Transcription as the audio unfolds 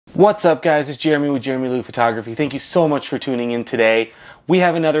What's up, guys? It's Jeramie with JeramieLu Photography. Thank you so much for tuning in today. We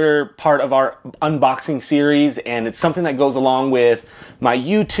have another part of our unboxing series, and it's something that goes along with my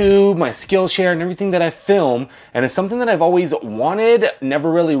YouTube, my Skillshare, and everything that I film. And it's something that I've always wanted,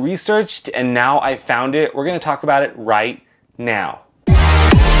 never really researched, and now I found it. We're going to talk about it right now.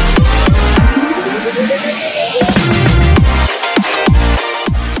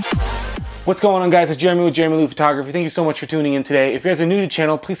 What's going on, guys? It's Jeramie with JeramieLu Photography. Thank you so much for tuning in today. If you guys are new to the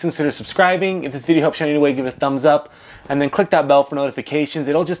channel, please consider subscribing. If this video helps you in any way, give it a thumbs up. And then click that bell for notifications.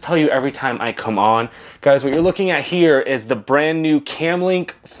 It'll just tell you every time I come on. Guys, what you're looking at here is the brand new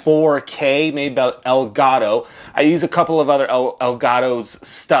Camlink 4K made by Elgato. I use a couple of other Elgato's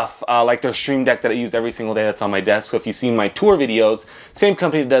stuff, like their Stream Deck that I use every single day that's on my desk. So if you've seen my tour videos, same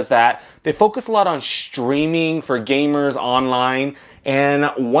company does that. They focus a lot on streaming for gamers online. And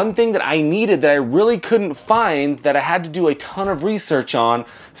one thing that I needed that I really couldn't find, that I had to do a ton of research on,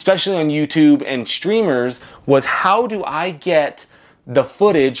 especially on YouTube and streamers, was how do I get the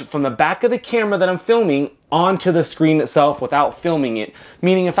footage from the back of the camera that I'm filming onto the screen itself without filming it.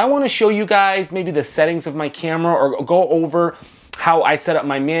 Meaning, if I want to show you guys maybe the settings of my camera or go over how I set up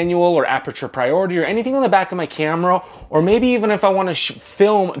my manual or aperture priority or anything on the back of my camera, or maybe even if I want to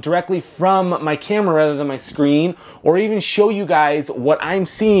film directly from my camera rather than my screen, or even show you guys what I'm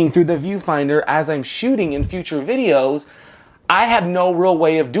seeing through the viewfinder as I'm shooting in future videos, I had no real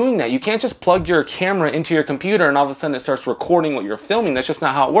way of doing that. You can't just plug your camera into your computer and all of a sudden it starts recording what you're filming. That's just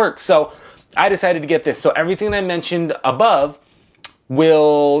not how it works. So I decided to get this. So everything that I mentioned above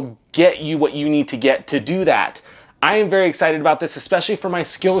will get you what you need to get to do that. I am very excited about this, especially for my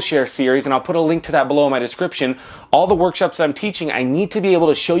Skillshare series, and I'll put a link to that below in my description. All the workshops that I'm teaching, I need to be able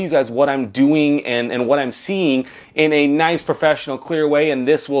to show you guys what I'm doing and what I'm seeing in a nice, professional, clear way, and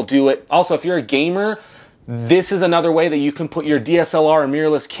this will do it. Also, if you're a gamer, this is another way that you can put your DSLR or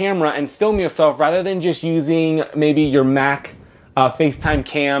mirrorless camera and film yourself rather than just using maybe your Mac FaceTime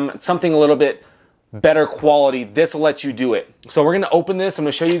cam, something a little bit better quality. This will let you do it. So we're going to open this. I'm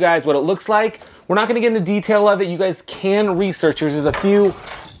going to show you guys what it looks like. We're not going to get into detail of it. You guys can research. There's a few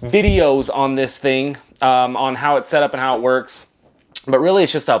videos on this thing, on how it's set up and how it works. But really,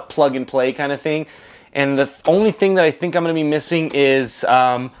 it's just a plug and play kind of thing. And the only thing that I think I'm going to be missing is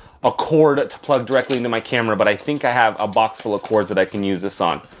a cord to plug directly into my camera. But I think I have a box full of cords that I can use this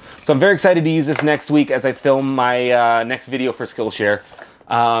on. So I'm very excited to use this next week as I film my next video for Skillshare.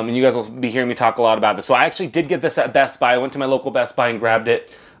 And you guys will be hearing me talk a lot about this. So I actually did get this at Best Buy. I went to my local Best Buy and grabbed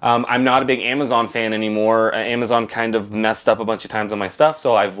it. I'm not a big Amazon fan anymore. Amazon kind of messed up a bunch of times on my stuff.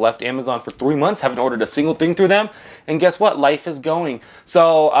 So I've left Amazon for 3 months. Haven't ordered a single thing through them. And guess what? Life is going.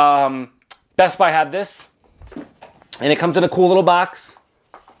 So Best Buy had this. And it comes in a cool little box.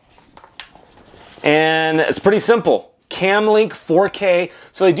 And it's pretty simple. Camlink 4K.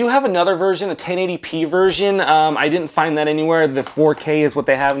 So they do have another version, a 1080p version. I didn't find that anywhere. The 4K is what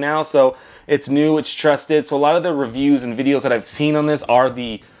they have now. So it's new, it's trusted. So a lot of the reviews and videos that I've seen on this are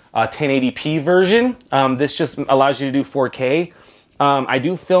the 1080p version. This just allows you to do 4K. I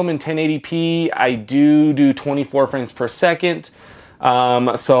do film in 1080p. I do 24 frames per second.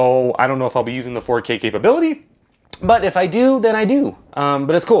 So I don't know if I'll be using the 4K capability, but if I do, then I do.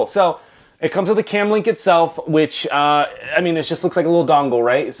 But it's cool. So it comes with the Camlink itself, which, I mean, it just looks like a little dongle,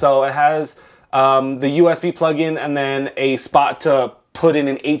 right? So it has the USB plug-in and then a spot to put in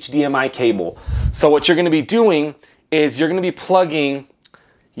an HDMI cable. So what you're going to be doing is you're going to be plugging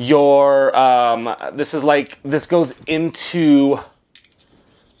your, this goes into,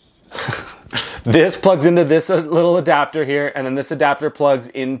 this plugs into this little adapter here, and then this adapter plugs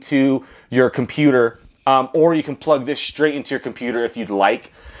into your computer, or you can plug this straight into your computer if you'd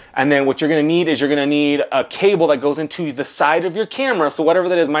like. And then what you're going to need is you're going to need a cable that goes into the side of your camera. So whatever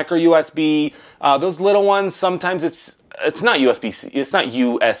that is, micro USB, those little ones, sometimes it's not USB-C, it's not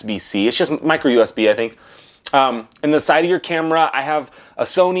USB-C, it's just micro USB, I think. In the side of your camera, I have a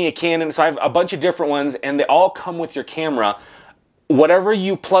Sony, a Canon, so I have a bunch of different ones, and they all come with your camera. Whatever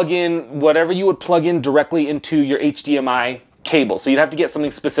you plug in, whatever you would plug in directly into your HDMI cable. So you'd have to get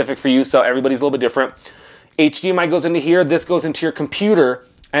something specific for you, so everybody's a little bit different. HDMI goes into here, this goes into your computer.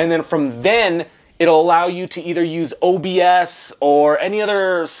 And then from then, it'll allow you to either use OBS or any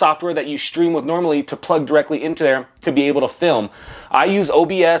other software that you stream with normally to plug directly into there to be able to film. I use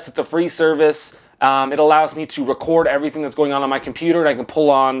OBS, it's a free service. It allows me to record everything that's going on my computer, and I can pull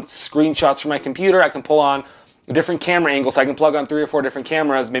on screenshots from my computer. I can pull on different camera angles, so I can plug on 3 or 4 different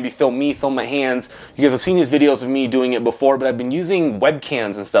cameras, maybe film me, film my hands. You guys have seen these videos of me doing it before, but I've been using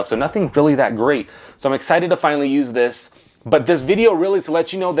webcams and stuff, so nothing really that great. So I'm excited to finally use this. But this video really is to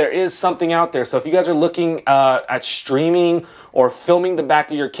let you know there is something out there. So if you guys are looking at streaming or filming the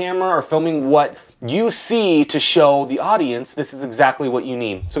back of your camera or filming what you see to show the audience, this is exactly what you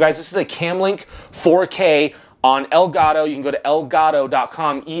need. So guys, this is a Camlink 4K on Elgato. You can go to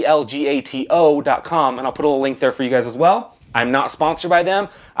elgato.com, ELGATO.com, and I'll put a little link there for you guys as well. I'm not sponsored by them.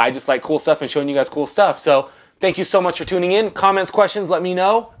 I just like cool stuff and showing you guys cool stuff. So thank you so much for tuning in. Comments, questions, let me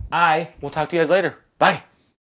know. I will talk to you guys later. Bye.